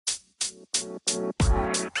I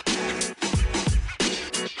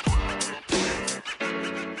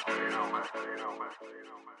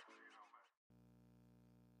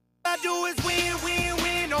do is win, win,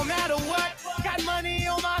 win, no matter what. Got money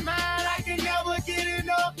on my mind, I can never get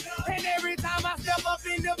enough. And every time I step up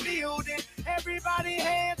in the building, everybody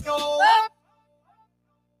hands go up.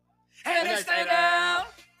 And they stay down.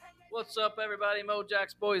 What's up, everybody?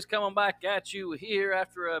 Mojack's Boys coming back at you here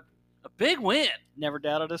after a big win. Never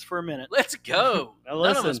doubted us for a minute. Let's go. Now,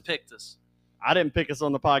 None of listen. us picked us. I didn't pick us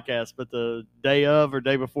on the podcast, but the day of or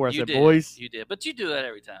day before, I You said, did. boys. You did. But you do that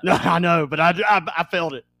every time. No, I know, but I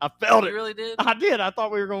felt it. I felt You it. really did? I did. I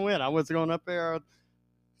thought we were going to win. I was going up there,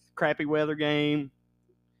 crappy weather game.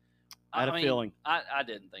 I had a feeling. I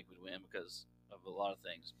didn't think we'd win because of a lot of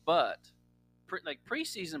things. But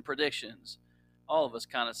preseason predictions, all of us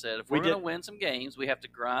kind of said if we're going to win some games, we have to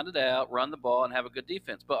grind it out, run the ball, and have a good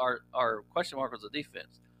defense. But our question mark was the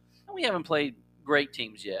defense. And we haven't played great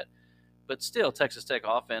teams yet. But still, Texas Tech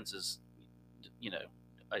offense is,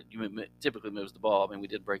 typically moves the ball. I mean, we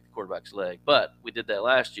did break the quarterback's leg. But we did that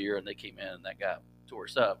last year, and they came in, and that guy tore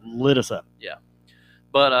us up. Lit us up. Yeah.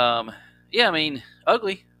 But,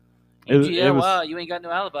 ugly. Wow, you ain't got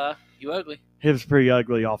no alibi. You ugly. It was pretty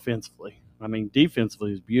ugly offensively. I mean,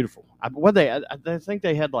 defensively, it was beautiful. I think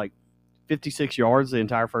they had like 56 yards the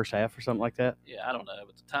entire first half or something like that. Yeah, I don't know.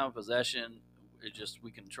 But the time of possession,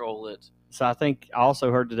 we control it. So I think I also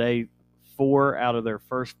heard today 4 out of their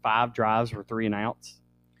first 5 drives were 3 and outs.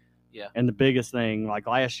 Yeah. And the biggest thing, like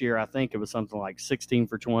last year, I think it was something like 16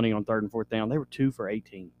 for 20 on 3rd and 4th down. They were 2 for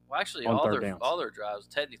 18. Well, actually, on all their drives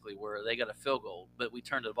technically were they got a field goal, but we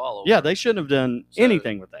turned the ball over. Yeah, they shouldn't have done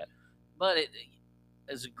anything with that. But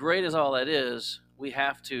as great as all that is, we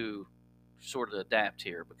have to sort of adapt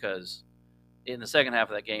here because in the second half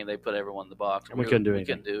of that game, they put everyone in the box. And we couldn't do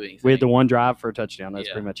anything. anything. We had the one drive for a touchdown. That's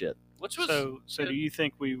pretty much it. Which was So do you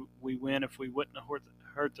think we win if we wouldn't have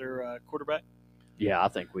hurt their quarterback? Yeah, I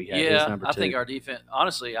think we had his number 2. I think our defense.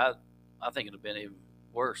 Honestly, I think it'd have been even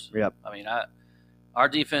worse. Yep. I mean, our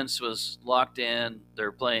defense was locked in.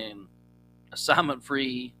 They're playing assignment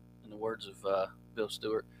free, in the words of Bill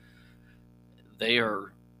Stewart.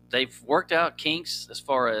 They've worked out kinks as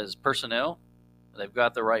far as personnel. They've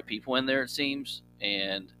got the right people in there, it seems,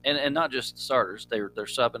 and not just starters. They're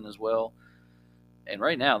subbing as well. And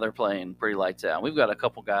right now they're playing pretty lights out. We've got a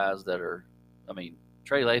couple guys that are. I mean,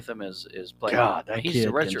 Trey Latham is playing. God, that he's kid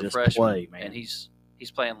a redshirt can just freshman, play, man. and he's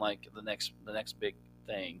playing like the next big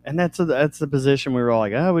thing. And that's the position we were all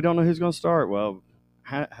like, we don't know who's going to start. Well,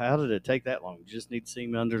 how did it take that long? You just need to see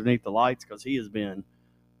him underneath the lights because he has been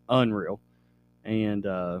unreal. And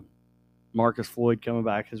Marcus Floyd coming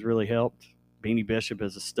back has really helped. Beanie Bishop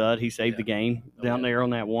is a stud. He saved the game down there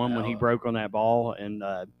on that one when he broke on that ball and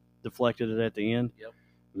deflected it at the end. Yep.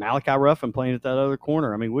 Malachi Ruffin playing at that other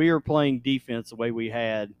corner. I mean, we are playing defense the way we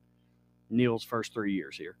had Neal's first 3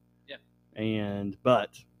 years here. Yeah.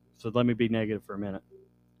 So let me be negative for a minute.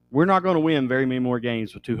 We're not going to win very many more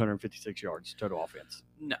games with 256 yards total offense.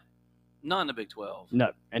 No. Not in the Big 12.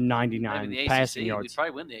 No, and 99 passing yards. We'd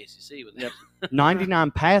probably win the ACC with that.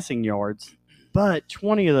 99 passing yards, but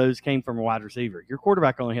 20 of those came from a wide receiver. Your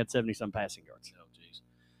quarterback only had 70-some passing yards. Oh, jeez.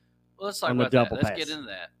 Well, let's talk On the about that. double Let's pass. get into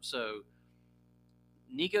that. So,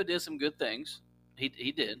 Nico did some good things.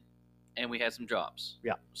 He did. And we had some drops.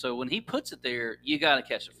 Yeah. So, when he puts it there, you got to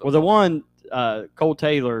catch the football. Well, the one, Cole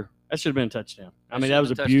Taylor, that should have been a touchdown. That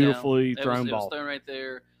was a beautifully thrown ball. It was thrown right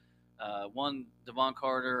there. One, Devon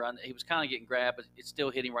Carter, he was kind of getting grabbed, but it still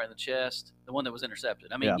hit him right in the chest. The one that was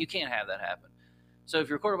intercepted. I mean, you can't have that happen. So if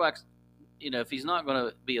your quarterback's, if he's not going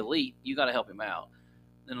to be elite, you got to help him out.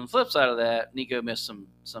 Then on the flip side of that, Nico missed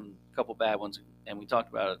some couple bad ones, and we talked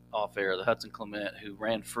about it off air. The Hudson Clement who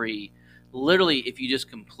ran free. Literally, if you just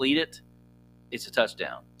complete it, it's a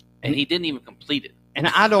touchdown, and he didn't even complete it. And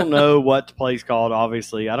I don't know what the play's called.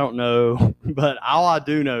 Obviously, I don't know, but all I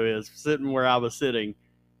do know is sitting where I was sitting.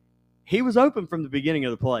 He was open from the beginning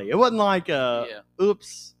of the play. It wasn't like,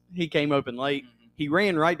 oops, he came open late. Mm-hmm. He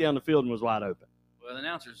ran right down the field and was wide open. Well, the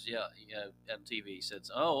announcers, on TV said,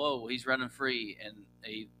 he's running free, and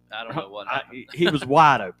I don't know what happened. He was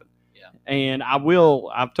wide open. Yeah. And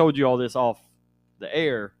I've told you all this off the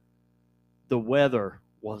air, the weather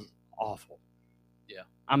was awful. Yeah.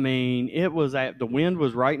 I mean, the wind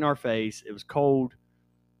was right in our face. It was cold.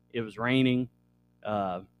 It was raining.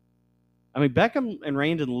 Beckham and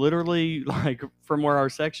Randon literally, like from where our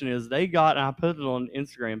section is, they got, and I put it on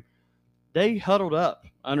Instagram, they huddled up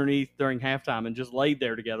underneath during halftime and just laid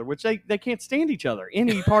there together, which they can't stand each other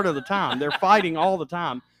any part of the time. They're fighting all the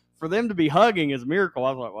time. For them to be hugging is a miracle.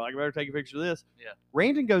 I was like, well, I better take a picture of this. Yeah.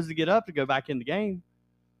 Randon goes to get up to go back in the game.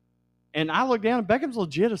 And I looked down, and Beckham's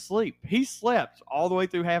legit asleep. He slept all the way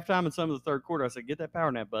through halftime and some of the third quarter. I said, "Get that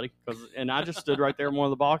power nap, buddy." And I just stood right there in one of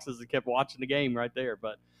the boxes and kept watching the game right there.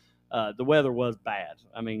 But the weather was bad.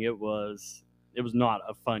 I mean, it was not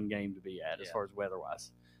a fun game to be at as far as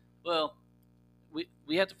weather-wise. Well,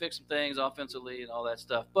 we have to fix some things offensively and all that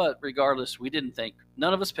stuff. But regardless,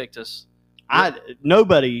 none of us picked us.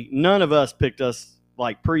 None of us picked us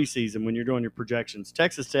like preseason when you're doing your projections.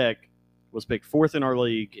 Texas Tech was picked 4th in our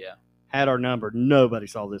league. Yeah. Had our number. Nobody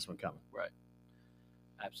saw this one coming. Right.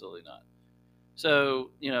 Absolutely not.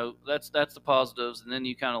 So, that's the positives. And then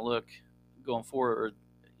you kind of look going forward,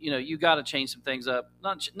 you got to change some things up.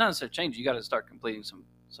 Not necessarily change. You got to start completing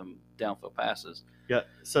some downfield passes. Yeah.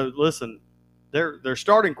 So, listen, their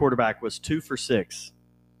starting quarterback was 2 for 6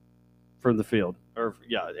 from the field.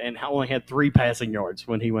 And only had 3 passing yards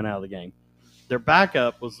when he went out of the game. Their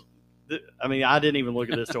backup was, I didn't even look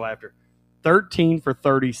at this till after, 13 for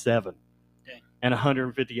 37. And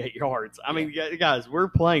 158 yards. I mean, guys, we're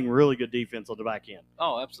playing really good defense on the back end.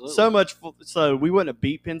 Oh, absolutely. So we wouldn't have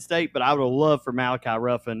beat Penn State, but I would have loved for Malachi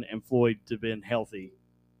Ruffin and Floyd to have been healthy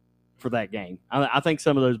for that game. I think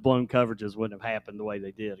some of those blown coverages wouldn't have happened the way they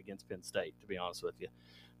did against Penn State, to be honest with you.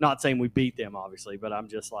 Not saying we beat them, obviously, but I'm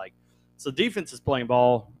just like, so defense is playing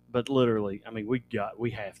ball, but literally, we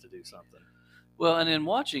have to do something. Well, and in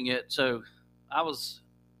watching it, so I was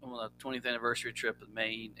on the 20th anniversary trip with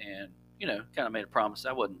Maine, and kind of made a promise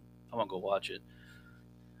I won't go watch it.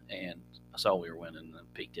 And I saw we were winning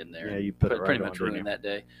and peeked in there. Yeah, you put it right pretty much ruined that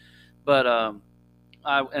day. But I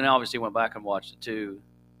obviously went back and watched it too.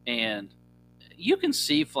 And you can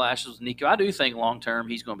see flashes with Nico. I do think long term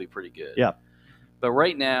he's going to be pretty good. Yeah. But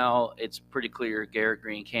right now it's pretty clear Garrett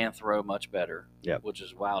Green can throw much better. Yeah. Which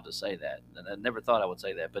is wild to say that. And I never thought I would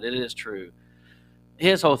say that, but it is true.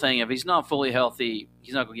 His whole thing, if he's not fully healthy,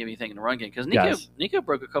 he's not going to give anything in the run game. Because Nico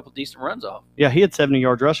broke a couple decent runs off. Yeah, he had 70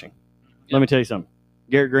 yards rushing. Yeah. Let me tell you something.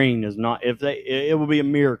 Garrett Green is not. It will be a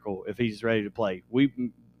miracle if he's ready to play. Me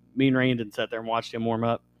and Randon sat there and watched him warm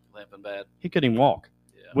up. Limping bad. He couldn't even walk.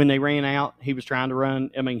 Yeah. When they ran out, he was trying to run.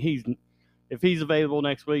 If he's available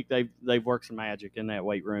next week, they've worked some magic in that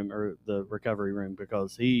weight room or the recovery room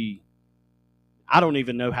because I don't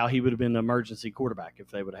even know how he would have been the emergency quarterback if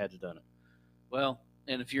they would have had to done it. Well.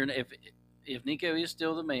 And if Nico is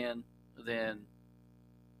still the man, then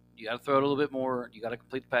you got to throw it a little bit more. You got to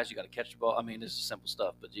complete the pass. You got to catch the ball. This is simple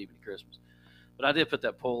stuff, but gee, Christmas. But I did put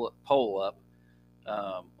that poll up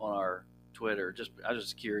on our Twitter. I was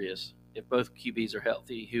just curious if both QBs are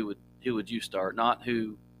healthy, who would you start? Not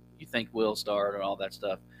who you think will start and all that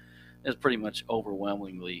stuff. It's pretty much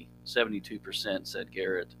overwhelmingly 72% said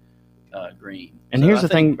Garrett Green. And here's the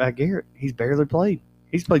thing about Garrett: he's barely played.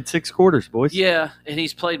 He's played 6 quarters, boys. Yeah, and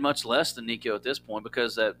he's played much less than Nico at this point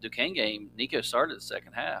because that Duquesne game, Nico started the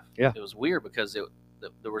second half. Yeah. It was weird because there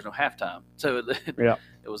was no halftime. So it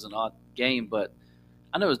was an odd game. But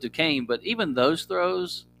I know it was Duquesne, but even those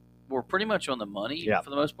throws were pretty much on the money for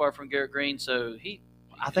the most part from Garrett Green. So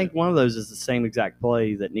I think one of those is the same exact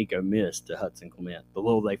play that Nico missed to Hudson Clement.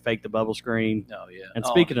 They faked the bubble screen. Oh, yeah. And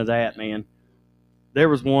speaking of that, man, there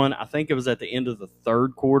was one, I think it was at the end of the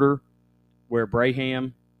third quarter, where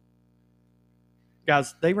Braham,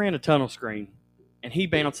 guys, they ran a tunnel screen, and he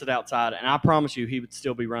bounced it outside, and I promise you he would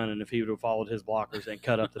still be running if he would have followed his blockers and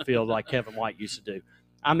cut up the field like Kevin White used to do.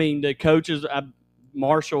 The coaches,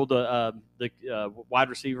 Marshall, the wide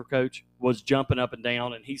receiver coach, was jumping up and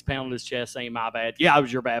down, and he's pounding his chest saying, "My bad." Yeah, it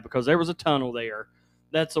was your bad because there was a tunnel there.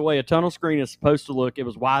 That's the way a tunnel screen is supposed to look. It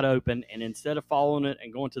was wide open, and instead of following it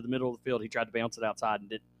and going to the middle of the field, he tried to bounce it outside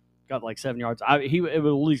and got like 7 yards. It would at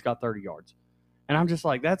least got 30 yards. And I'm just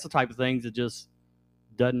like, that's the type of things that just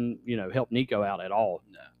doesn't, help Nico out at all.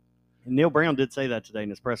 No. And Neil Brown did say that today in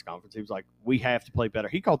his press conference. He was like, we have to play better.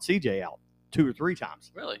 He called CJ out 2 or 3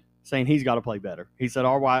 times. Really? Saying he's got to play better. He said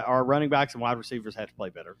our running backs and wide receivers have to play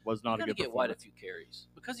better. Was not a good performance. Get White a few carries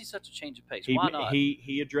because he's such a change of pace. Why not?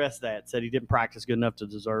 He addressed that. Said he didn't practice good enough to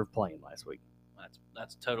deserve playing last week.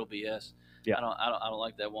 That's total BS. Yeah. I don't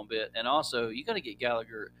like that one bit. And also, you got to get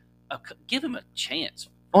Gallagher. Give him a chance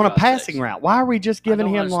on a passing route. Why are we just giving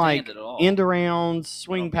him like end arounds,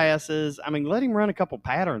 swing passes? Let him run a couple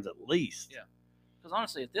patterns at least. Yeah. Because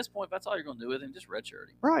honestly, at this point, if that's all you're going to do with him, just redshirt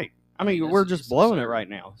him. Right. We're just blowing it right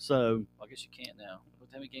now. So I guess you can't now.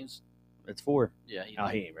 How many games? It's 4. Yeah. He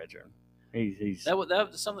ain't redshirting. He's that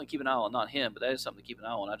was something to keep an eye on. Not him, but that is something to keep an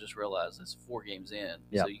eye on. I just realized it's 4 games in.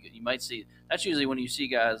 Yeah. So you might see. That's usually when you see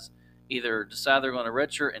guys either decide they're going to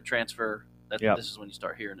redshirt and transfer. This is when you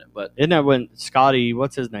start hearing it. But isn't that when Scotty,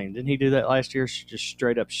 what's his name? Didn't he do that last year? Just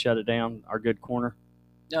straight up shut it down. Our good corner.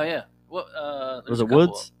 Oh yeah. Well, was it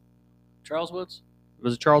Woods? Charles Woods.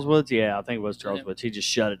 Was it Charles Woods? Yeah, I think it was Charles Yeah. Woods. He just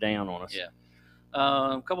shut it down on us. Yeah.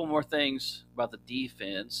 A couple more things about the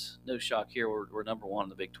defense. No shock here. We're number 1 in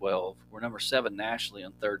the Big 12. We're number 7 nationally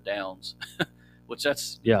on third downs, which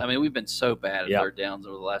that's. Yeah. I mean, we've been so bad at Yeah. third downs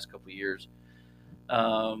over the last couple of years.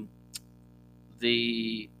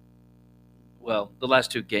 The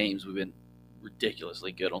last 2 games we've been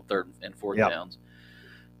ridiculously good on third and fourth Yep. downs.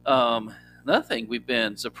 Another thing we've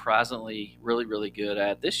been surprisingly really, really good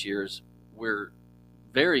at this year is we're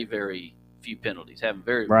very, very few penalties, having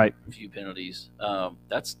very Right. few penalties.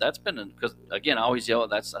 That's been because again, I always yell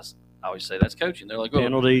at I always say that's coaching. They're like, oh,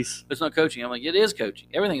 Penalties. it's not coaching. I'm like, it is coaching.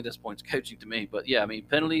 Everything at this point is coaching to me. But yeah, I mean,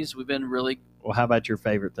 penalties. We've been really. Well, how about your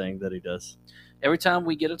favorite thing that he does? Every time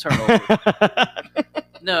we get a turnover.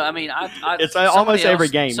 No, I mean, It's almost every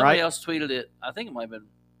game, right? Somebody else tweeted it. I think it might have been,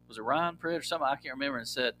 was it Ryan Pritt or something? I can't remember. And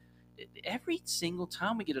said, every single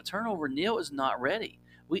time we get a turnover, Neil is not ready.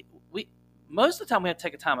 We most of the time we have to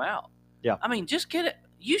take a timeout. Yeah. I mean, just get it.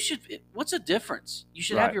 You should. What's the difference? You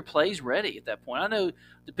should Right. have your plays ready at that point. I know,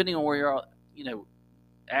 depending on where you're,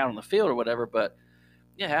 out on the field or whatever. But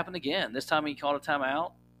yeah, it happened again. This time he called a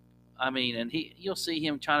timeout. I mean, and you'll see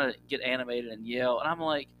him trying to get animated and yell, and I'm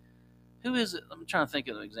like, who is it? I'm trying to think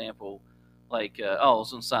of an example. Like, it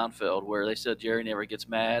was on Seinfeld where they said Jerry never gets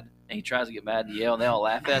mad, and he tries to get mad and yell, and they all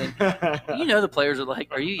laugh at him. The players are like,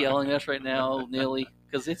 are you yelling at us right now, Neely?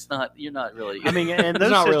 Because you're not really. I mean, in It's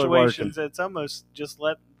those not really situations, it's almost just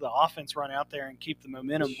let the offense run out there and keep the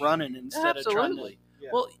momentum running instead of trying to. Yeah.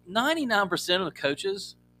 Well, 99% of the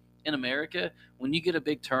coaches in America, when you get a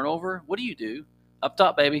big turnover, what do? Up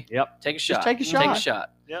top, baby. Yep. Take a shot. take a Take shot. a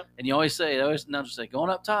shot. Yep. And you always say, going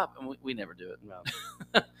up top, and we never do it.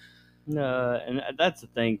 No. No, and that's the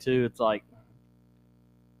thing too. It's like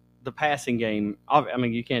the passing game. I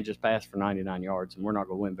mean, you can't just pass for 99 yards, and we're not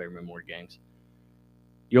going to win very many more games.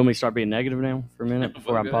 You want me to start being negative now for a minute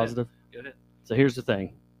before I'm Go ahead. positive? Go ahead. So here's the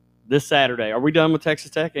thing. This Saturday, are we done with Texas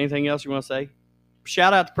Tech? Anything else you want to say?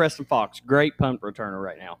 Shout out to Preston Fox. Great punt returner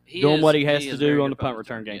right now. Doing what he has to do on the punt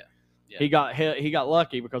return game. Yeah. He got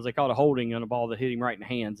lucky because they caught a holding on a ball that hit him right in the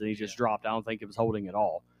hands, and he just dropped. I don't think it was holding at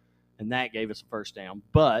all. And that gave us a first down.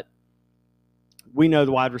 But we know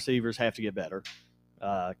the wide receivers have to get better.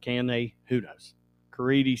 Can they? Who knows?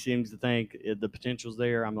 Caridi seems to think the potential's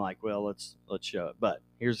there. I'm like, well, let's show it. But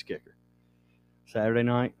here's the kicker. Saturday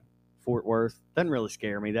night, Fort Worth. Doesn't really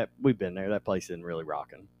scare me. That we've been there. That place isn't really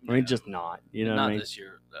rocking. I mean, just not. You know what I mean? Not this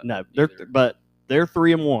year. No, either. they're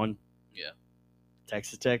 3-1. Yeah.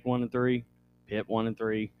 Texas Tech 1-3, Pitt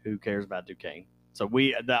 1-3. Who cares about Duquesne? So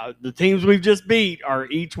the teams we've just beat are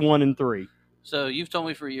each 1-3. So you've told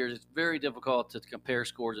me for years it's very difficult to compare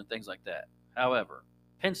scores and things like that. However,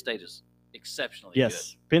 Penn State is exceptionally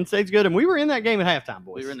Yes, Penn State's good, and we were in that game at halftime, good.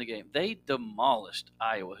 boys. We were in the game. They demolished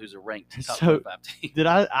Iowa, who's a ranked top So, 25 team. Did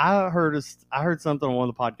I heard something on one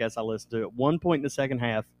of the podcasts I listened to. At one point in the second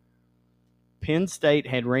half, Penn State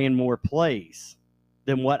had ran more plays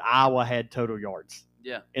than what Iowa had total yards.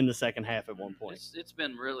 Yeah. In the second half at one point. It's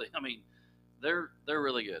been really. I mean, they're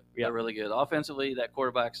really good. Yeah. They're really good. Offensively, that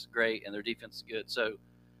quarterback's great, and their defense is good. So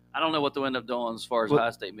I don't know what they'll end up doing as far as Ohio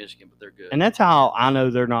State, Michigan, but they're good. And that's how I know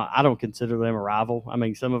they're not. I don't consider them a rival. I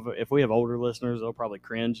mean, if we have older listeners, they'll probably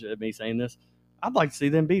cringe at me saying this. I'd like to see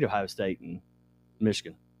them beat Ohio State and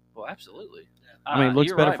Michigan. Well, absolutely. I mean, it looks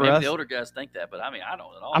you're better right. for Maybe us. the older guys think that, but I mean, I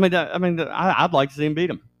don't at all. I'd like to see them beat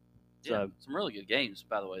them. Yeah, So some really good games,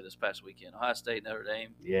 by the way, this past weekend. Ohio State, Notre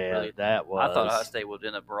Dame. yeah, Really, that was. I thought Ohio State would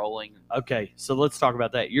end up rolling. Okay, so let's talk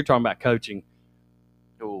about that. You're talking about coaching.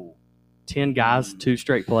 Oh, 10 guys, 2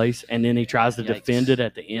 straight plays, and then he tries to Yikes. defend it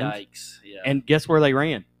at the end. yikes! Yeah. And guess where they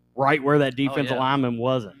ran? Right where that defensive yeah. lineman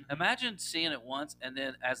wasn't. Imagine seeing it once, and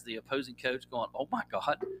then as the opposing coach going, "Oh my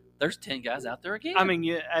God, there's 10 guys out there again." I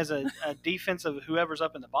mean, as a defensive, whoever's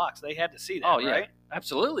up in the box, they had to see that, oh yeah, right?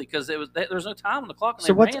 absolutely, because there was no time on the clock, and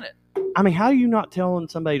So they what's- ran it. I mean, how are you not telling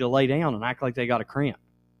somebody to lay down and act like they got a cramp?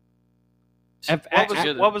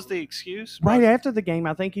 What was the excuse? Right after the game,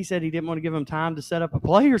 I think he said he didn't want to give him time to set up a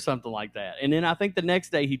play or something like that. And then I think the next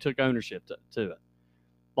day he took ownership to it.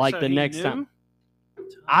 Like So the he next knew? time.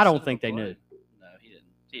 I don't Set up think a they play. knew. No, he didn't.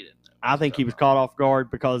 He didn't know. I think he was caught off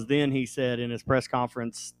guard because then he said in his press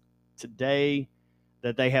conference today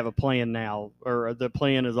that they have a plan now, or the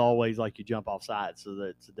plan is always like you jump off sides so that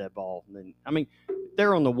it's a dead ball. And then, I mean,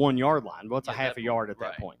 they're on the 1 yard line. What's a half a yard at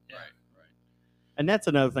that point? Right. And that's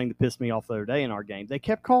another thing that pissed me off the other day in our game. They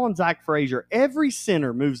kept calling Zach Frazier. Every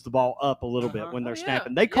center moves the ball up a little bit when they're Oh, yeah.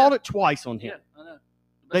 snapping. They Yeah. called it twice on him. Yeah, I know.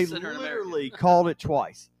 The They best center in America. literally called it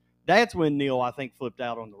twice. That's when Neil, I think, flipped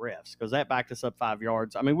out on the refs because that backed us up 5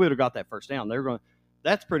 yards. I mean, we would have got that first down.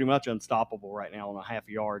 that's pretty much unstoppable right now on a half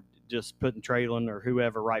yard. Just putting Traylon or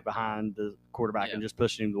whoever right behind the quarterback and just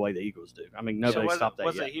pushing him the way the Eagles do. I mean, nobody stopped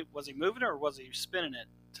that yet. Was he moving it or was he spinning it?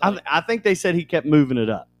 I think they said he kept moving it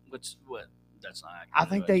up. That's not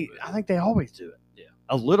accurate. I think they always do it. Yeah,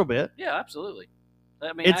 a little bit. Yeah, absolutely.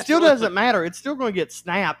 I mean, it still doesn't matter. It's still going to get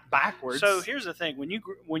snapped backwards. So here's the thing: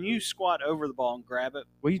 when you squat over the ball and grab it,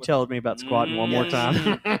 will you tell me about squatting one more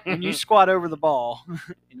time? When you squat over the ball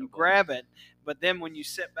and you grab it, but then when you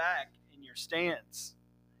sit back in your stance,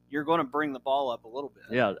 you're going to bring the ball up a little bit.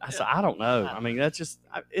 Yeah, so I don't know. I mean, that's just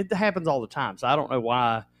it happens all the time. So I don't know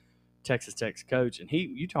why Texas Tech's coach and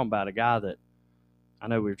you talking about a guy that I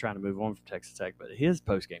know we were trying to move on from Texas Tech, but his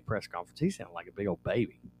post game press conference, he sounded like a big old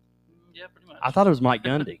baby. Yeah, pretty much. I thought it was Mike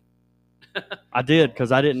Gundy. I did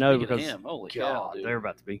because I didn't know because holy God, cow, dude. they're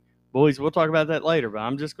about to be boys. We'll talk about that later, but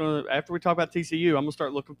I'm just gonna after we talk about TCU, I'm gonna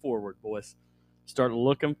start looking forward, boys. Start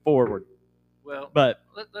looking forward. Well, but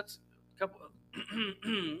let's a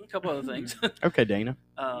couple other things. Okay, Dana.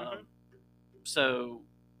 So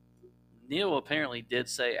Neil apparently did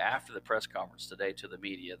say after the press conference today to the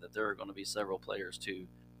media that there are going to be several players to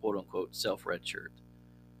quote unquote self-redshirt.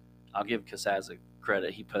 I'll give Casazza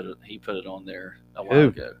credit. He put it on there a while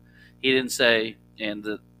ago. He didn't say, and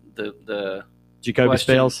the Jacoby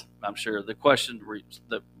Spells. I'm sure the question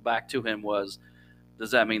back to him was,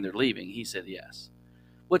 does that mean they're leaving? He said yes,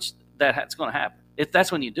 which that's going to happen. If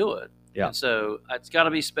that's when you do it. Yeah. And so it's got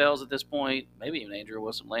to be Spells at this point, maybe even Andrew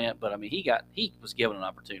Wilson-Lamp, but I mean he was given an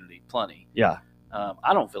opportunity, plenty. Yeah.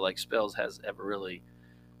 I don't feel like Spells has ever really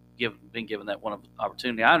been given that one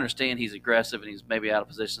opportunity. I understand he's aggressive and he's maybe out of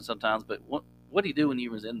position sometimes, but what did he do when he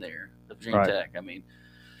was in there at Virginia Tech? I mean,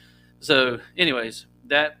 so anyways,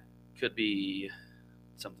 that could be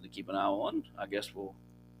something to keep an eye on. I guess we'll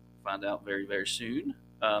find out very, very soon.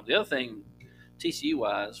 The other thing,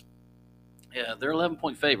 TCU-wise, yeah, they're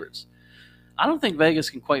 11-point favorites. I don't think Vegas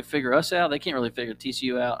can quite figure us out. They can't really figure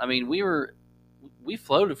TCU out. I mean, we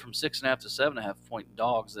floated from 6.5 to 7.5 point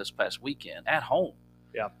dogs this past weekend at home.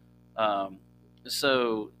 Yeah.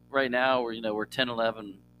 So right now we're 10,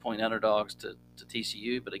 11 point underdogs to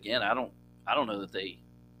TCU. But again, I don't know that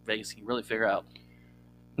Vegas can really figure out.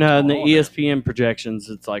 No, in the ESPN projections,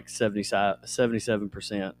 it's like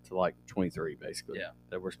 77% to like 23, basically. Yeah.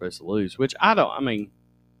 That we're supposed to lose, which I mean,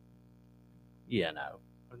 yeah, no,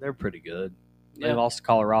 they're pretty good. Yeah. They lost to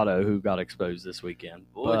Colorado, who got exposed this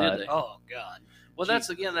weekend. Boy, did they. Oh, God. Well, that's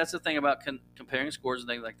the thing about comparing scores and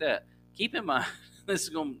things like that. Keep in mind, I'm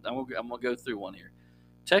gonna go through one here.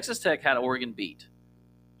 Texas Tech had Oregon beat.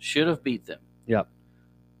 Should have beat them. Yep.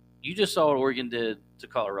 You just saw what Oregon did to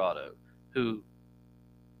Colorado, who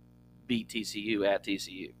beat TCU at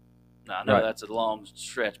TCU. Now, I know that's a long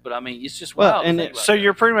stretch, but I mean, it's just wild. And so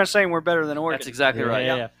you're pretty much saying we're better than Oregon. That's exactly right.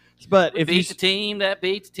 Yeah. But if beat the team that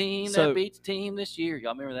beats the team that beats the team this year.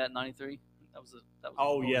 Y'all remember that in '93? That was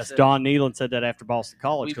yes. Don Nealon said that after Boston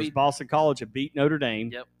College because Boston College had beat Notre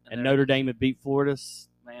Dame. Yep. And Notre Dame had beat Miami,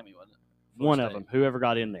 wasn't it? One of them, whoever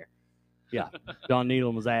got in there. Yeah. Don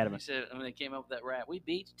Nealon was adamant. He said, they came up with that rap. We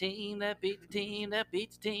beat the team that beat the team that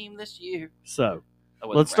beats the team this year. So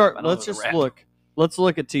let's look. Let's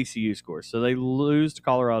look at TCU scores. So they lose to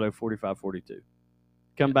Colorado 45-42.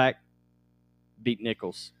 Come back, beat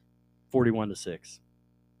Nichols 41-6.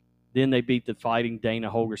 Then they beat the Fighting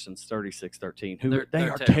Dana Holgersons 36-13. They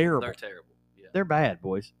are terrible. They're terrible. Yeah. They're bad,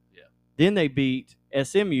 boys. Yeah. Then they beat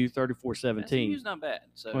SMU 34-17. SMU's not bad.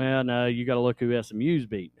 So. Well, no, you got to look who SMU's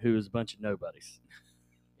beat, who is a bunch of nobodies.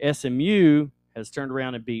 SMU has turned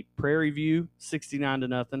around and beat Prairie View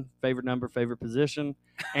 69-0, favorite number, favorite position,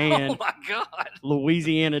 and oh my God,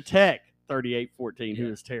 Louisiana Tech 38-14, who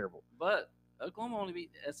is terrible. But Oklahoma only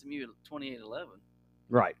beat SMU 28-11.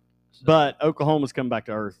 Right. So. But Oklahoma's come back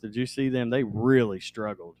to earth. Did you see them? They really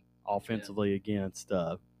struggled offensively against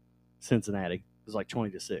Cincinnati. It was like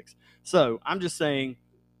 20-6. So I'm just saying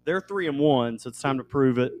they're 3-1, so it's time to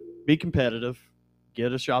prove it. Be competitive.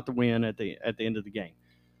 Get a shot to win at the end of the game.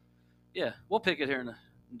 Yeah, we'll pick it here in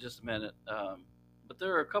just a minute. But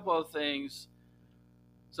there are a couple other things.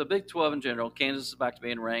 So Big 12 in general, Kansas is back to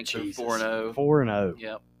being ranked. They're 4-0. 4-0.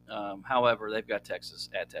 Yep. However, they've got Texas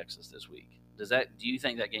at Texas this week. Do you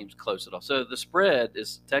think that game's close at all? So the spread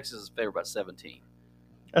is Texas is favored by 17.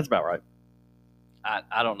 That's about right.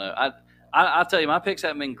 I don't know. I'll tell you, my picks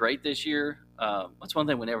haven't been great this year. That's one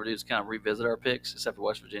thing we never do is kind of revisit our picks, except for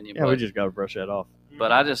West Virginia. Yeah, we just got to brush that off. But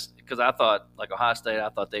because I thought, like Ohio State, I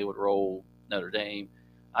thought they would roll Notre Dame.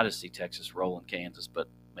 I just see Texas rolling Kansas, but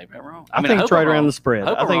maybe I'm wrong. I think it's right around the spread.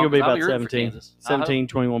 I think it'll be about 17,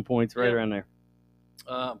 21 points, right around there.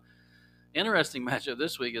 Interesting matchup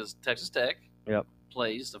this week is Texas Tech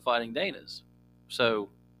plays the Fighting Danas. So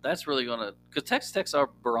that's really going to – because Texas Tech's our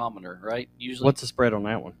barometer, right? Usually. What's the spread on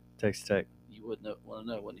that one? Texas Tech. You would want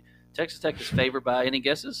to know. Wouldn't you? Texas Tech is favored by any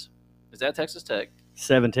guesses? Is that Texas Tech?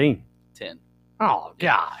 17. 10. Oh,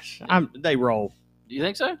 gosh. They roll. Do you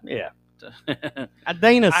think so? Yeah.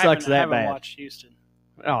 Dana sucks that I haven't bad. watched Houston.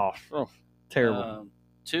 Oh, terrible.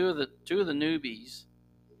 Two of the newbies.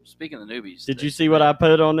 Speaking of the newbies, Did you see what I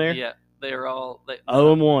put on there? Yeah, they are all 0-1.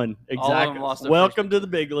 All of them Exactly. lost their Welcome first- to the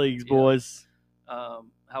big leagues, Yeah. boys.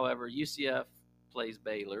 However, UCF plays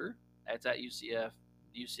Baylor. It's at UCF.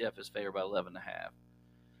 UCF is favored by 11.5.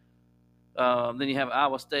 Then you have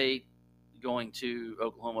Iowa State going to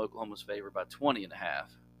Oklahoma. Oklahoma's favored by 20.5.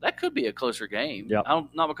 That could be a closer game. Yep.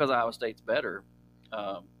 Not because Iowa State's better.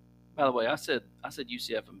 By the way, I said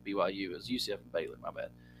UCF and BYU. It was UCF and Baylor. My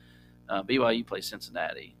bad. BYU plays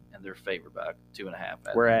Cincinnati, and they're favored by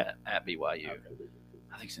 2.5. Where at BYU. Okay.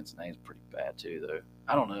 I think Cincinnati's pretty bad too, though.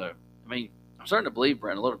 I don't know. I mean, I'm starting to believe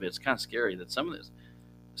Brent a little bit. It's kind of scary that some of the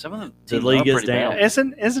teams league are is pretty down. bad.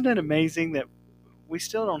 Isn't it amazing that we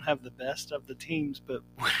still don't have the best of the teams, but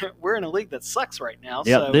we're in a league that sucks right now.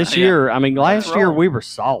 Yeah, so, this year, I mean, last Let's year roll. we were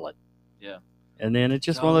solid. Yeah. And then it's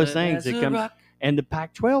just one of those Solid things. as It a comes, rock. and the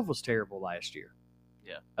Pac-12 was terrible last year.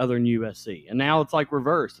 Yeah. Other than USC. And now it's like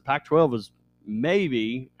reverse. The Pac-12 is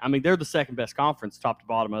maybe, I mean, they're the second best conference top to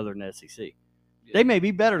bottom other than SEC. Yeah. They may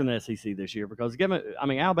be better than the SEC this year because,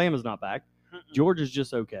 Alabama's not back. Georgia's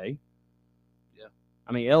just okay. Yeah.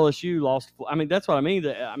 I mean, LSU lost. I mean, that's what I mean.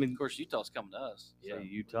 Of course, Utah's coming to us. Yeah, so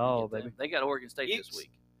Utah, we get them. baby. They got Oregon State this Utes.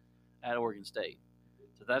 week at Oregon State,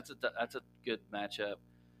 so that's a good matchup.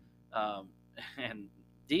 And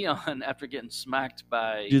Dion, after getting smacked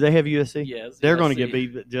by do they have USC? yes, They're going to USC. get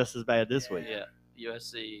beat just as bad this week. Yeah,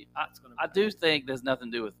 USC. I do think there's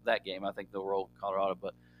nothing to do with that game. I think they'll roll Colorado,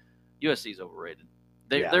 but USC's overrated.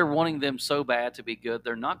 They're wanting them so bad to be good.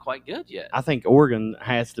 They're not quite good yet. I think Oregon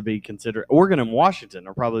has to be considered. Oregon and Washington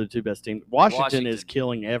are probably the two best teams. Washington is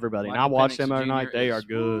killing everybody, and I Michael watched Penix them other night. Jr. They is- are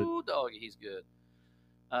good. Ooh, doggy, he's good.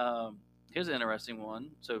 Here's an interesting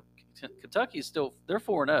one. So Kentucky's still they're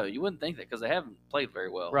 4-0. You wouldn't think that because they haven't played very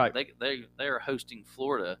well. Right. They are hosting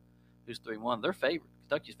Florida, who's 3-1. They're favored.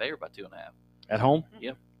 Kentucky's favored by 2.5. At home?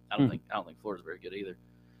 I don't think Florida's very good either.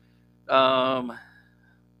 I'm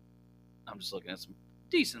just looking at some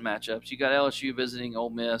decent matchups. You got LSU visiting Ole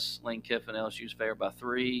Miss. Lane Kiffin, LSU's favored by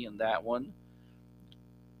 3, and that one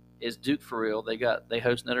is Duke for real. They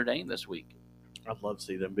host Notre Dame this week. I'd love to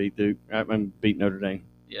see them beat Duke. I mean, beat Notre Dame.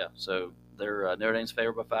 Yeah, so they're Notre Dame's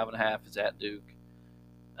favored by 5.5. It's at Duke.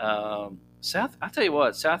 I tell you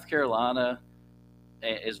what, South Carolina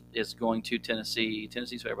is going to Tennessee.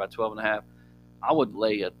 Tennessee's favored by 12.5. I would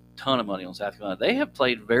lay a ton of money on South Carolina. They have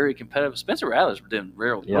played very competitive. Spencer Rattler's doing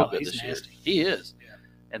real good he's this nasty. year. He is, Yeah.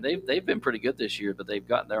 and they've been pretty good this year. But they've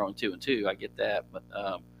gotten their own 2-2. I get that, but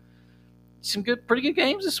some pretty good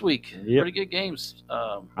games this week. Yep. Pretty good games.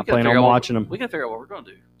 I plan on watching them. We got to figure out what we're going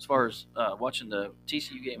to do as far as watching the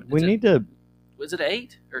TCU game. We need to. Was it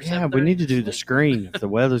 8 or 7:30? Yeah, we need to do the screen if the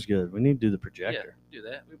weather's good. We need to do the projector. Yeah, do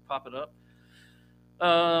that. We pop it up.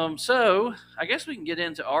 So I guess we can get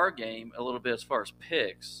into our game a little bit as far as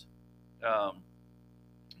picks.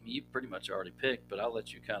 You pretty much already picked, but I'll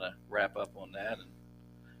let you kind of wrap up on that.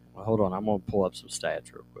 Well, hold on. I'm going to pull up some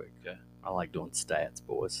stats real quick. Okay. I like doing stats,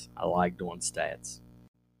 boys. I like doing stats.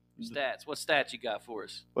 Stats. What stats you got for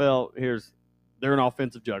us? Well, they're an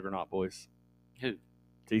offensive juggernaut, boys. Who?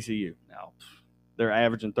 TCU. No, They're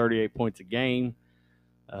averaging 38 points a game.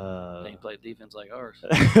 they ain't play defense like ours.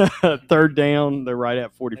 Third down, they're right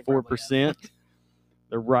at 44%.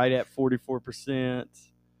 They're right at 44%.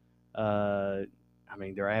 I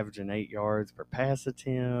mean, they're averaging 8 yards per pass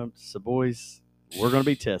attempt. So, boys, we're going to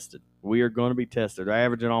be tested. We are going to be tested. They're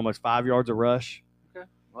averaging almost 5 yards a rush. Okay.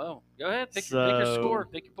 Well, go ahead. Pick your score.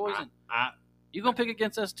 Pick your poison. You going to pick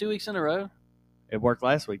against us 2 weeks in a row? It worked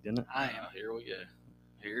last week, didn't it? I am. Here we go.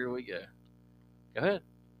 Here we go. Go ahead.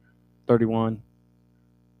 31-20.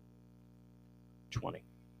 31.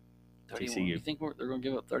 TCU. You think they're going to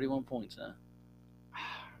give up 31 points, huh?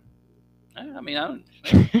 I mean,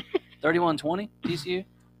 31-20 TCU?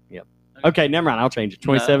 Yep. Okay, never mind. I'll change it.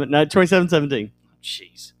 27-17.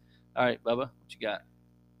 Jeez. All right, Bubba, what you got?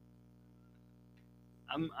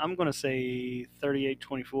 I'm going to say 38-24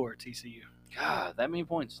 TCU. God, that many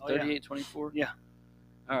points. Oh, yeah. 38-24? Yeah.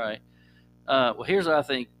 All right. Well, here's what I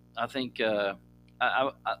think.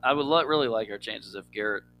 I would really like our chances if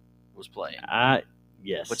Garrett was playing.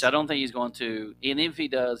 Yes. Which I don't think he's going to. And if he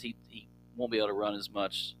does, he won't be able to run as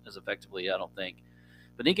much as effectively, I don't think.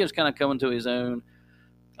 But Nico's kind of coming to his own.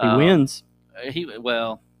 He wins.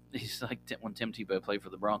 He's like when Tim Tebow played for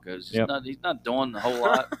the Broncos. Yep. He's not doing a whole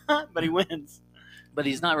lot. But he wins. But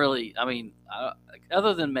he's not really. I mean,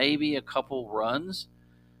 other than maybe a couple runs,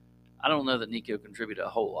 I don't know that Nico contributed a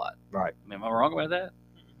whole lot. Right. I mean, am I wrong about that?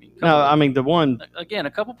 The one again,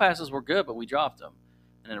 a couple passes were good, but we dropped them,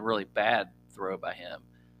 and then a really bad throw by him.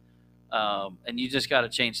 And you just got to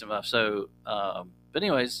change some up. So, but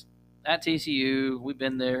anyways, at TCU, we've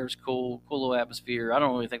been there. It's cool little atmosphere. I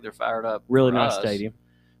don't really think they're fired up. Really nice stadium.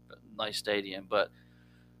 Nice stadium, but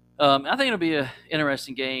I think it'll be an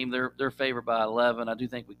interesting game. They're favored by 11. I do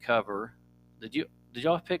think we cover. Did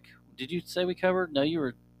y'all pick? Did you say we covered? No, you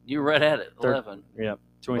were right at it. 11. Yeah,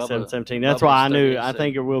 27-17. That's why I knew. I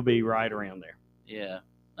think it will be right around there. Yeah.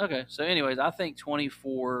 Okay. So, anyways, I think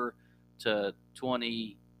 24-20,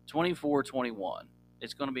 24-21.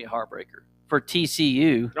 It's going to be a heartbreaker for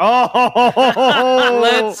TCU. Oh,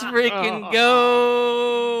 let's freaking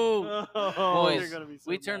go, boys!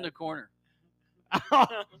 We turned the corner.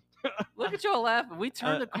 Look at y'all laughing. We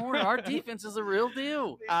turned the corner. Our defense is a real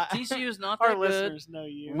deal. TCU is not that our good. Listeners know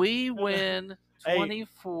you. We win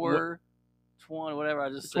 24-20, whatever I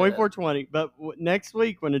just said. 24-20. But next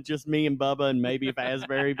week, when it's just me and Bubba and maybe if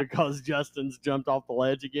Asbury because Justin's jumped off the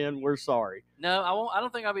ledge again, we're sorry. No, I won't. I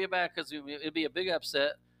don't think I'll be back because it'd be a big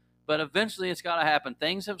upset. But eventually, it's got to happen.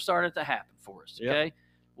 Things have started to happen for us. Okay, yep.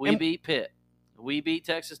 We beat Pitt. We beat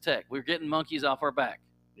Texas Tech. We're getting monkeys off our back.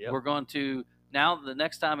 Yep. We're going to now. The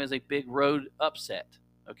next time is a big road upset.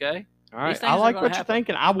 Okay. All right. I like what you're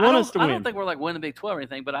thinking. I want us to win. I don't think we're like winning the Big 12 or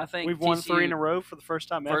anything, but I think we've won 3 in a row for the first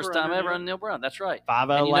time ever. First time ever on Neil Brown. That's right. 5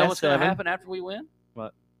 out of you last know what's going to 7. happen after we win?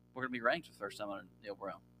 What? We're going to be ranked for the first time on Neil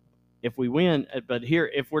Brown. If we win, but here,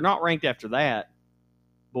 if we're not ranked after that,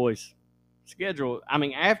 boys, schedule. I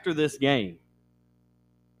mean, after this game,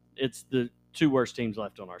 it's the 2 worst teams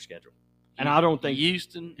left on our schedule, and I don't think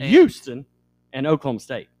Houston and Oklahoma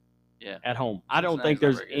State. Yeah, at home. I don't think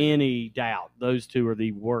there's any doubt those 2 are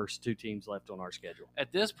the worst 2 teams left on our schedule.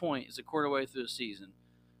 At this point, it's a quarter way through the season.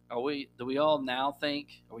 Do we all now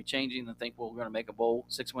think? Are we changing and think we're going to make a bowl?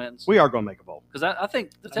 6 wins. We are going to make a bowl because I think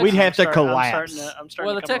the Texas, we'd have to collapse.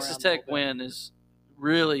 The Texas Tech win is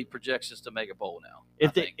really projects us to make a bowl now.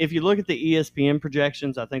 If you look at the ESPN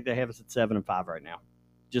projections, I think they have us at 7-5 right now,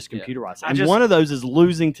 just computer-wise. And one of those is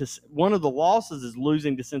losing to one of the losses is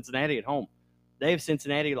losing to Cincinnati at home. They have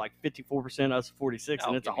Cincinnati like 54%, us 46%,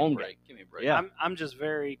 and it's a home game. Give me a break. Yeah. I'm just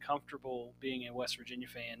very comfortable being a West Virginia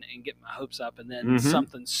fan and getting my hopes up, and then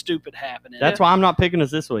something stupid happening. That's why I'm not picking us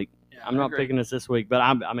this week. Yeah, I'm not picking us this week, but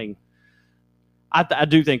I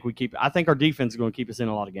do think we keep. I think our defense is going to keep us in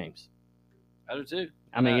a lot of games. I do too.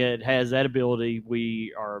 I mean, it has that ability.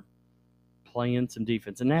 We are playing some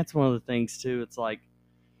defense, and that's one of the things too. It's like,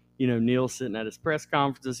 Neil's sitting at his press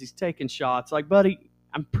conferences. He's taking shots. Like, buddy,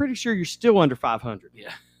 I'm pretty sure you're still under 500.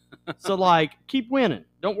 Yeah. So, keep winning.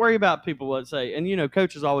 Don't worry about people what say. And,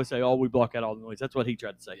 coaches always say, oh, we block out all the noise. That's what he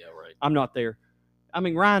tried to say. Yeah, right. I'm not there. I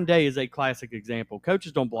mean, Ryan Day is a classic example.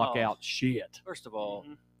 Coaches don't block out shit. First of all,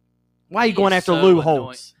 why are you going after Lou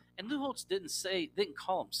Holtz? And Lou Holtz didn't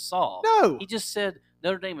call him soft. No. He just said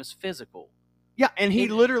Notre Dame is physical. Yeah, and he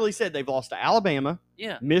literally said they've lost to Alabama,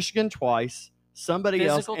 Michigan twice, somebody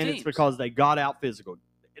physical else, and teams. it's because they got out physical.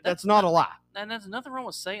 That's not a lie. And there's nothing wrong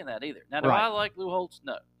with saying that either. Now, do I like Lou Holtz?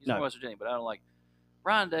 No. He's from West Virginia, but I don't like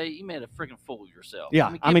Ryan Day. You made a freaking fool of yourself. Yeah,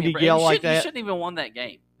 to yell like that. You shouldn't even won that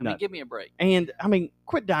game. Give me a break. And,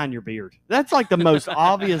 quit dyeing your beard. That's like the most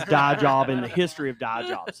obvious dye job in the history of dye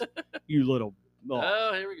jobs. You little...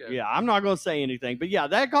 Oh, here we go. Yeah, I'm not going to say anything. But, yeah,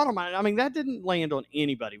 that got on my... I mean, that didn't land on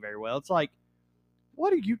anybody very well. It's like,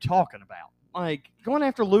 what are you talking about? Like, going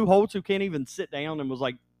after Lou Holtz, who can't even sit down and was,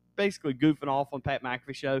 basically goofing off on Pat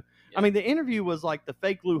McAfee's show. Yeah. I mean, the interview was like the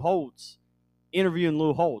fake Lou Holtz interviewing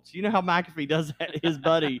Lou Holtz. You know how McAfee does that? His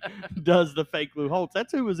buddy does the fake Lou Holtz.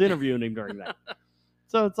 That's who was interviewing him during that.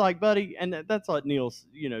 So it's like, buddy, and that's like Neil's,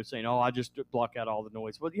 saying, oh, I just block out all the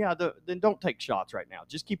noise. Well, yeah, then don't take shots right now.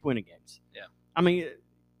 Just keep winning games. Yeah. I mean,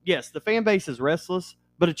 yes, the fan base is restless,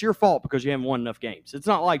 but it's your fault because you haven't won enough games. It's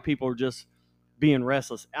not like people are just being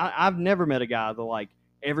restless. I've never met a guy that,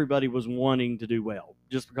 everybody was wanting to do well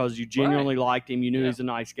just because you genuinely liked him. You knew he's a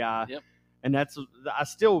nice guy. Yep. And I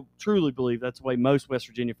still truly believe that's the way most West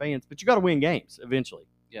Virginia fans, but you got to win games eventually.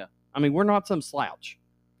 Yeah. I mean, we're not some slouch.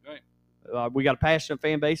 Right. We got a passionate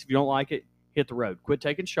fan base. If you don't like it, hit the road. Quit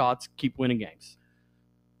taking shots. Keep winning games.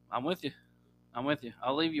 I'm with you.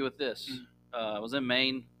 I'll leave you with this. I was in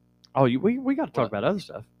Maine. Oh, we got to talk about other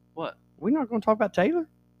stuff. What? We're not going to talk about Taylor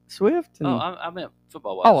Swift? I meant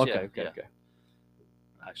football-wise. Oh, okay.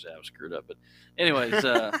 Actually, I was screwed up. But anyways,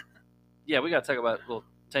 we got to talk about little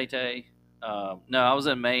Tay-Tay. No, I was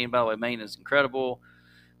in Maine. By the way, Maine is incredible.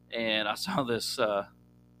 And I saw this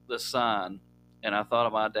sign, and I thought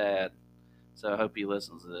of my dad So I hope he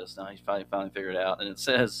listens to this. Now he's finally figured it out. And it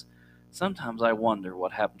says, sometimes I wonder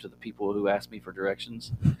what happened to the people who asked me for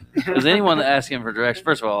directions. Because anyone that asked him for directions,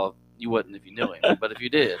 first of all, you wouldn't if you knew him, but if you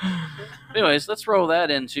did. Anyways, let's roll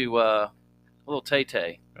that into a little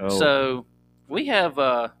Tay-Tay. Oh. So we have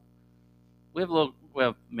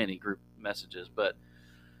many group messages, but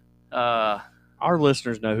our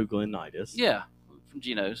listeners know who Glenn Knight is. yeah, from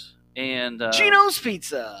Geno's. And Geno's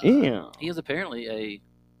Pizza. Yeah. he is apparently a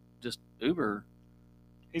just Uber.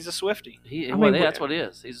 He's a Swiftie. That's what he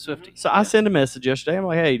is. He's a Swiftie. So I sent a message yesterday. I'm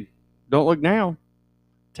like, hey, don't look now.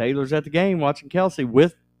 Taylor's at the game watching Kelce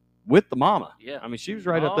with the mama. Yeah. I mean, she was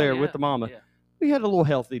right up there with the mama. Yeah. We had a little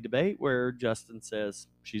healthy debate where Justin says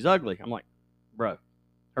she's ugly. I'm like, bro,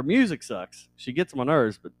 her music sucks. She gets on my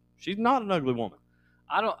nerves, but she's not an ugly woman.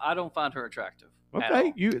 I don't find her attractive.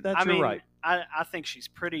 Okay, that's right. I think she's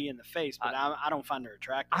pretty in the face, but I don't find her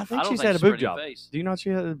attractive. I think don't she's think had a she's boob pretty in job. the face. Do you know she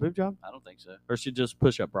had a boob job? I don't think so. Or she just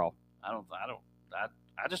push up bra? I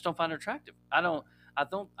just don't find her attractive. I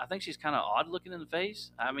think she's kind of odd looking in the face.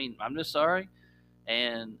 I mean, I'm just sorry.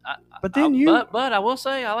 And but I will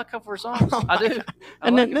say I like a couple of her songs. I do.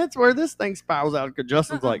 And then that's where this thing spirals out because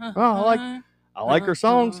Justin's like, oh, I like her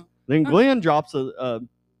songs. Then Glenn drops a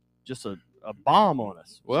bomb on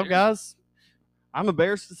us. Well, guys, I'm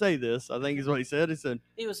embarrassed to say this. I think is what he said. He said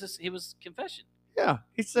it was confession. Yeah,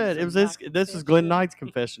 he said it was this was Glenn Knight's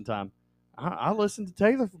confession time. I listened to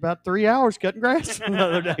Taylor for about 3 hours cutting grass the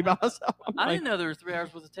other day by myself. I didn't know there were 3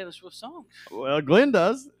 hours worth of Taylor Swift songs. Well, Glenn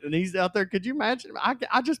does, and he's out there. Could you imagine?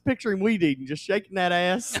 I just picture him weed eating, just shaking that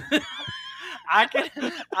ass. I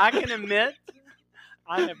can admit,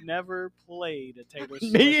 I have never played a Taylor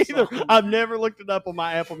Swift Me either. song. I've never looked it up on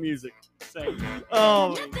my Apple Music. Same.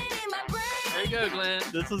 Oh, There you go, Glenn.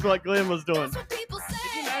 this is what Glenn was doing.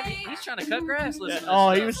 He's trying to cut grass. Listen.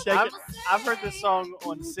 Oh, he was shaking. I've heard this song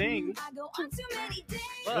on Sing.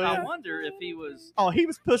 But I wonder if he was. Oh, he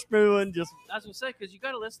was push mooing. Just I was gonna say because you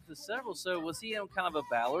got to listen to several. So was he in kind of a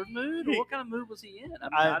ballad mood, or what kind of mood was he in?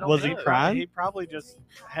 I don't was know. he crying? He probably just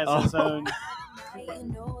has his own.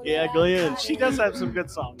 Yeah, Glenn. She does have some good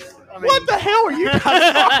songs. I mean, What the hell are you guys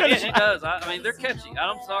talking Yeah, she does. I mean, they're catchy.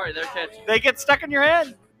 I'm sorry, they're catchy. they get stuck in your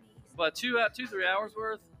head. But 3 hours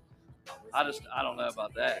worth. I don't know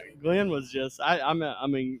about that. Glenn was just. I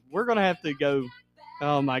mean, we're gonna have to go.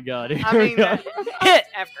 Oh my God! I mean, hit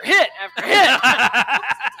after hit after hit.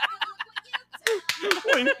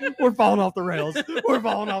 We're falling off the rails. We're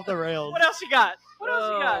falling off the rails. What else you got? What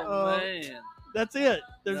else you got? Oh, man. That's it.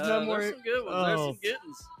 There's no more. There's some good ones. There's Oh. some good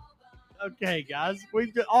ones. Okay, guys,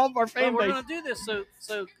 we've got all of our But fan we're base. gonna do this so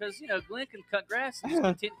because Glenn can cut grass and just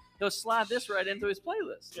continue. He'll slide this right into his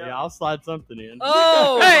playlist. Yeah, I'll slide something in.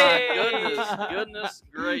 Oh Hey! my goodness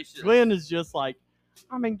gracious! Glenn is just like,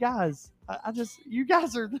 I mean, guys, I just, you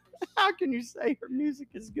guys are. How can you say her music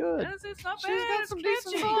is good? It's not She's bad. got It's some catchy.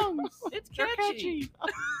 decent songs. It's They're catchy.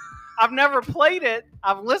 I've never played it.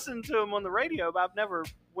 I've listened to them on the radio, but I've never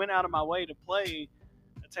went out of my way to play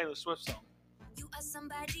a Taylor Swift song.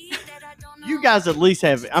 You guys at least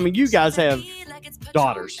have. I mean, you guys have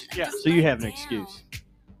daughters, Yeah. so you have an excuse.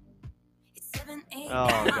 Oh,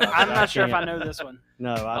 God, I'm not sure if I can't. know this one.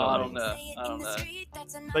 No, I I don't don't know. know. I don't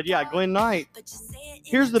know. But yeah, Glenn Knight.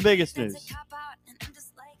 Here's the biggest news.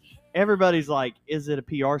 Everybody's like, is it a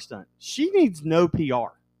PR stunt? She needs no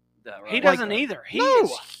PR. Yeah, right. He doesn't either. He No.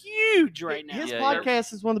 is huge right now. His Yeah,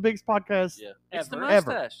 podcast is one of the biggest podcasts. Yeah, it's the Ever.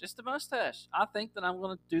 mustache. It's the mustache. I think that I'm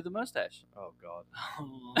going to do the mustache. Oh God,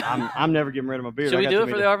 I'm never getting rid of my beard. Should I we got do too it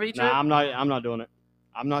for many- the RV trip? Nah, I'm not doing it.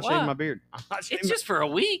 I'm not Why? shaving my beard. I'm not shaving It's just for a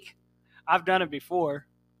week. I've done it before.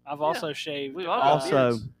 I've also shaved We've all got Also-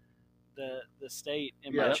 beards. the state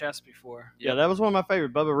in Yeah. my chest before. Yeah, that was one of my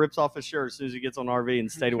favorite. Bubba rips off his shirt as soon as he gets on RV in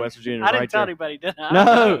the state of West Virginia. I didn't right tell there. anybody, did I?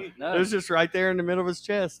 No, No. it was just right there in the middle of his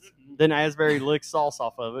chest. Then Asbury licked sauce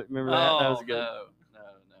off of it. Remember that? That was good. No.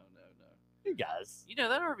 You guys.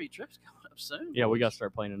 That RV trip's coming up soon. Yeah, we got to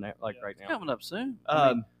start planning that right It's now. coming up soon. I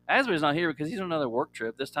mean, Um, Asbury's not here because he's on another work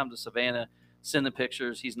trip. This time to Savannah. Send the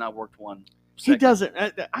pictures. He's not worked one. he second. doesn't.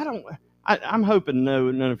 I don't. I'm hoping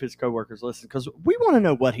none of his coworkers listen because we want to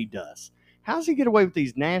know what he does. How does he get away with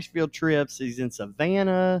these Nashville trips? He's in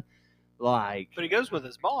Savannah, like. But he goes with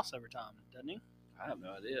his boss every time, doesn't he? I have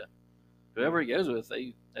no idea. Whoever he goes with,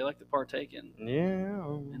 they like to partake in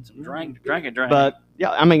some drink. But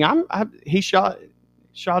yeah, I mean, he shot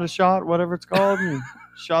a shot, whatever it's called, and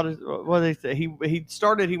shot his. What they say? He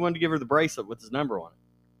started. He wanted to give her the bracelet with his number on it,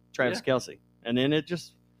 Travis Kelce, and then it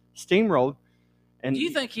just steamrolled. And Do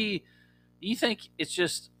you think it's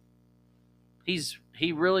just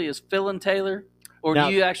he really is filling Taylor? Or Now-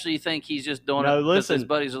 do you actually think he's just doing No, it because his listen,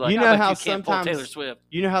 buddies are like, you know I bet how you can't pull sometimes- Taylor Swift.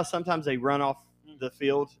 You know how sometimes they run off the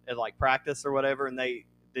field at like practice or whatever, and the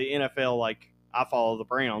NFL, like, I follow the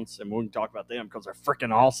Browns, and we can talk about them because they're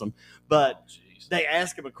freaking awesome. But Oh, jeez. they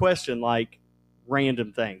ask him a question like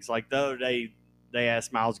random things. Like the other day, they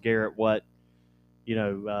asked Myles Garrett what,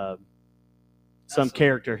 some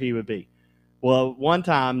character he would be. Well, one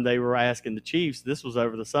time they were asking the Chiefs, this was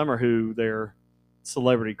over the summer, who their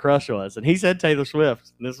celebrity crush was. And he said Taylor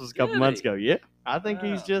Swift. And this was a couple Did months he? ago. Yeah. I think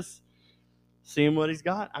he's Wow. just seeing what he's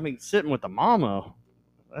got. I mean, sitting with the mama,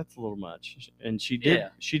 that's a little much. And she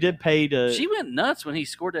did pay to. She went nuts when he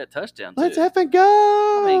scored that touchdown, too. Let's effing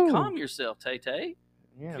go. I mean, calm yourself, Tay-Tay.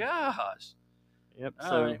 Yeah. Gosh. Yep. All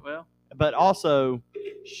So, right, well. but also,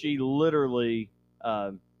 she literally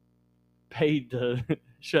paid to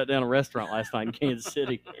shut down a restaurant last night in Kansas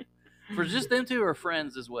City. For just them two or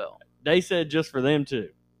friends as well? They said just for them two.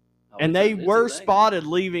 Oh, And it's they a- it's a were thing. spotted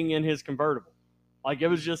leaving in his convertible. Like, it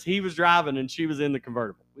was just he was driving and she was in the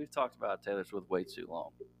convertible. We've talked about Taylor Swift way too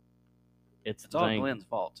long. It's It's the all thing. Glenn's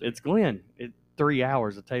fault, too. It's Glenn. 3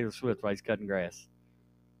 hours of Taylor Swift while he's cutting grass.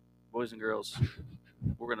 Boys and girls,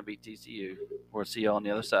 we're going to beat TCU. We're going to see y'all on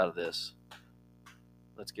the other side of this.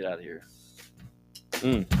 Let's get out of here.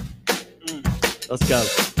 Let's go.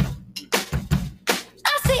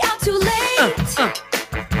 I stay out too late.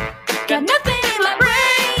 Got nothing in my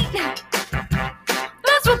brain.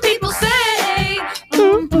 That's what people say.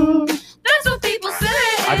 That's what people say.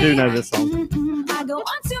 I do know this song. I go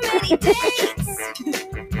on too many dates,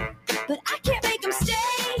 but I can't make them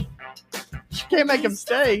stay. You can't make him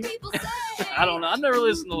stay. That's what people say. I don't know. I've never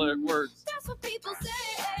listened to the words. That's what people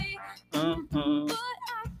say. Uh-huh. But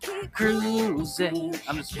I keep Cruising.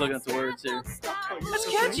 I'm just looking at the words here. That's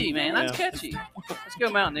catchy, man. That's Yeah. catchy. Let's go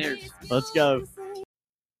Mountaineers. Let's go.